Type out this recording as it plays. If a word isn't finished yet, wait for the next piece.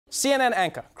CNN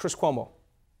anchor Chris Cuomo.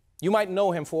 You might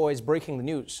know him for always breaking the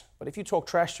news, but if you talk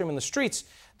trash to him in the streets,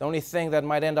 the only thing that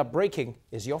might end up breaking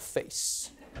is your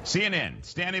face. CNN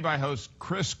standing by host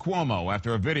Chris Cuomo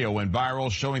after a video went viral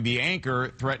showing the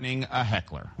anchor threatening a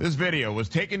heckler. This video was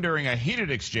taken during a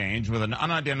heated exchange with an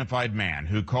unidentified man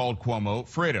who called Cuomo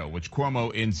Fredo, which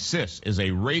Cuomo insists is a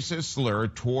racist slur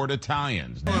toward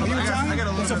Italians. Are you Italian?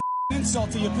 It's an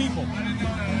insult to your people.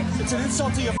 It's an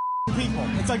insult to your people.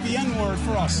 It's like the N-word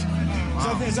for us.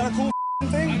 Is that a cool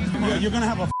thing? Yeah, you're going to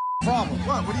have a problem.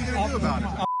 What? What are you going to do about it?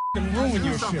 I'll ruin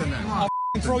your shit. I'll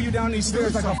throw you down these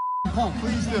stairs like a punk.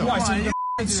 Please do. Why, so you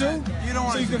can sue? You don't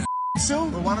want so you can sue?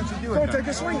 Well, why don't you do it? Go then? take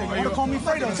a swing. You want to call me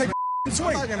Fredo? Take a swing.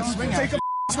 I'm not going to swing Take at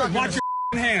a swing. Watch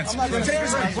your hands. I'm not going to take a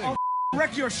swing. swing. I'll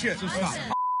wreck your shit.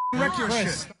 I'll wreck your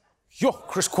shit. Yo,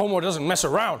 Chris Cuomo doesn't mess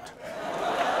around.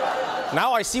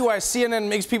 Now I see why CNN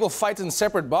makes people fight in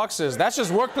separate boxes. That's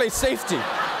just workplace safety.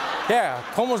 Yeah,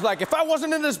 Cuomo's like, if I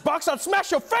wasn't in this box, I'd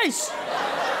smash your face.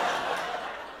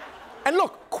 And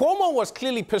look, Cuomo was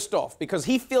clearly pissed off because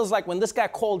he feels like when this guy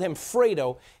called him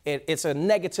Fredo, it's a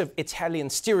negative Italian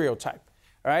stereotype,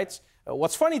 all right?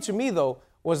 What's funny to me, though,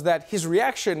 was that his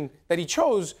reaction that he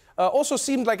chose also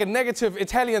seemed like a negative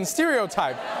Italian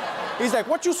stereotype. He's like,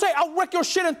 what you say? I'll wreck your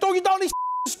shit and throw you down these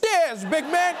stairs, big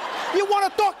man. You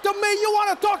want to talk to me? You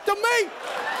want to talk to me?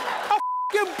 I'll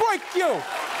break you.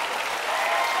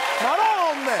 Not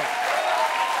on, man.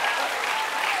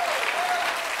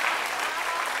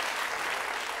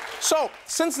 So,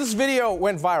 since this video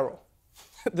went viral,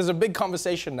 there's a big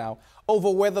conversation now over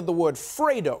whether the word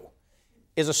Fredo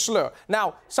is a slur.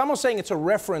 Now, some are saying it's a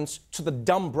reference to the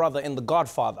dumb brother in The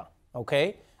Godfather,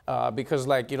 okay? Because,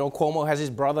 like, you know, Cuomo has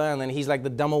his brother, and then he's like the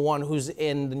dumber one who's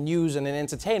in the news and in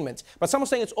entertainment. But some are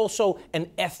saying it's also an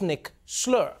ethnic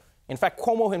slur. In fact,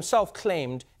 Cuomo himself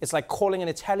claimed it's like calling an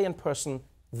Italian person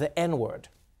the N-word.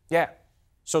 Yeah.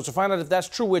 So to find out if that's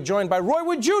true, we're joined by Roy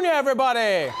Wood Jr.,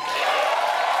 everybody.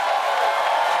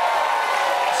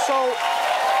 So,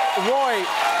 Roy,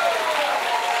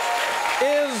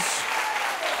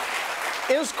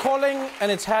 is calling an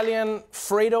Italian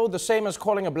Fredo the same as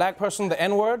calling a black person the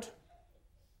N-word?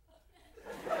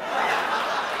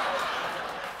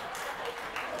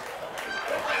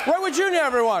 Roy Wood Jr.,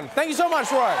 everyone. Thank you so much,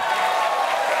 Roy.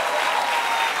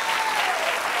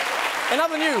 In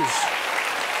other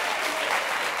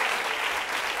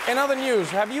news,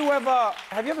 have you ever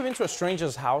been to a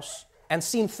stranger's house and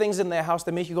seen things in their house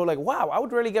that make you go like, wow, I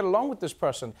would really get along with this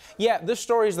person? Yeah, this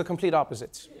story is the complete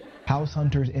opposite. House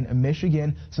hunters in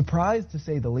Michigan, surprised to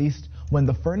say the least, when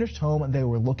the furnished home they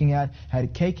were looking at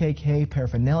had KKK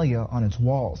paraphernalia on its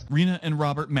walls. Rena and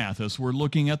Robert Mathis were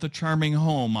looking at the charming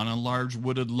home on a large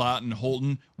wooded lot in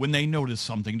Holton when they noticed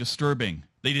something disturbing.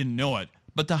 They didn't know it,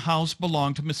 but the house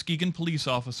belonged to Muskegon police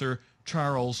officer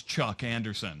Charles Chuck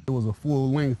Anderson. It was a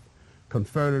full-length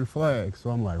Confederate flag, so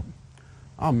I'm like,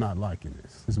 I'm not liking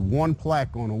this. There's one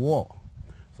plaque on the wall.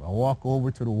 So I walk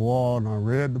over to the wall and I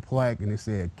read the plaque and it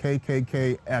said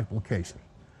KKK application.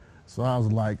 So I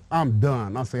was like, I'm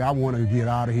done. I say, I want to get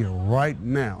out of here right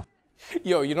now.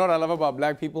 Yo, you know what I love about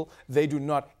black people? They do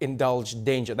not indulge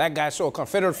danger. That guy saw a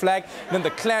Confederate flag, then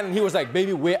the Klan, and he was like,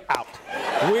 baby, we're out.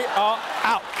 We are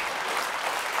out.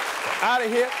 We're out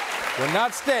of here. We're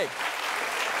not staying.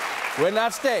 We're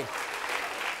not staying.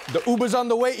 The Uber's on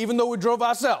the way, even though we drove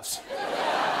ourselves.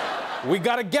 We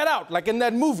gotta get out, like in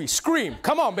that movie, Scream.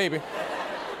 Come on, baby.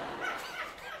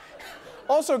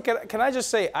 Also, can I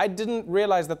just say, I didn't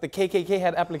realize that the KKK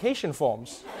had application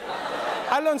forms.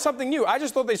 I learned something new. I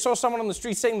just thought they saw someone on the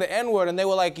street saying the N-word and they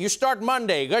were like, you start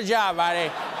Monday, good job,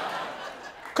 buddy.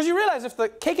 Because you realize if the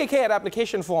KKK had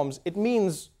application forms, it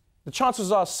means the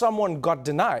chances are someone got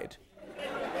denied.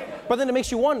 But then it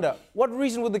makes you wonder, what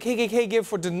reason would the KKK give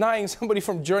for denying somebody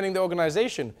from joining the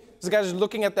organization? This guy's just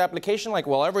looking at the application like,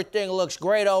 well, everything looks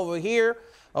great over here.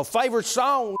 A favorite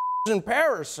song in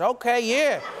Paris. Okay,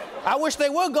 yeah. I wish they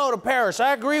would go to Paris.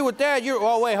 I agree with that.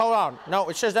 Oh, wait, hold on. No,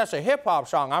 it says that's a hip-hop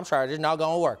song. I'm sorry, this is not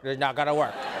gonna work. This is not gonna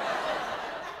work.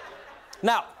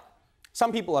 Now,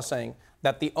 some people are saying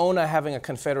that the owner having a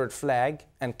Confederate flag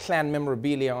and Klan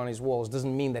memorabilia on his walls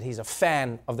doesn't mean that he's a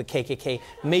fan of the KKK.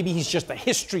 Maybe he's just a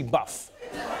history buff.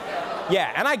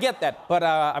 Yeah, and I get that, but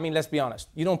I mean, let's be honest.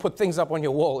 You don't put things up on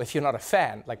your wall if you're not a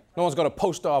fan. Like, no one's got a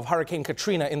poster of Hurricane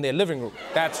Katrina in their living room.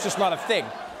 That's just not a thing.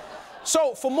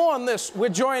 So, for more on this, we're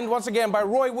joined once again by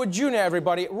Roy Wood Jr.,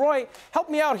 everybody. Roy, help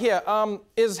me out here.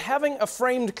 Is having a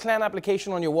framed Klan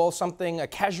application on your wall something a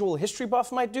casual history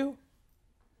buff might do?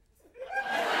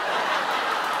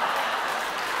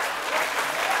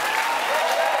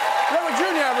 Roy Wood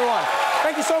Jr., everyone.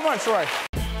 Thank you so much, Roy.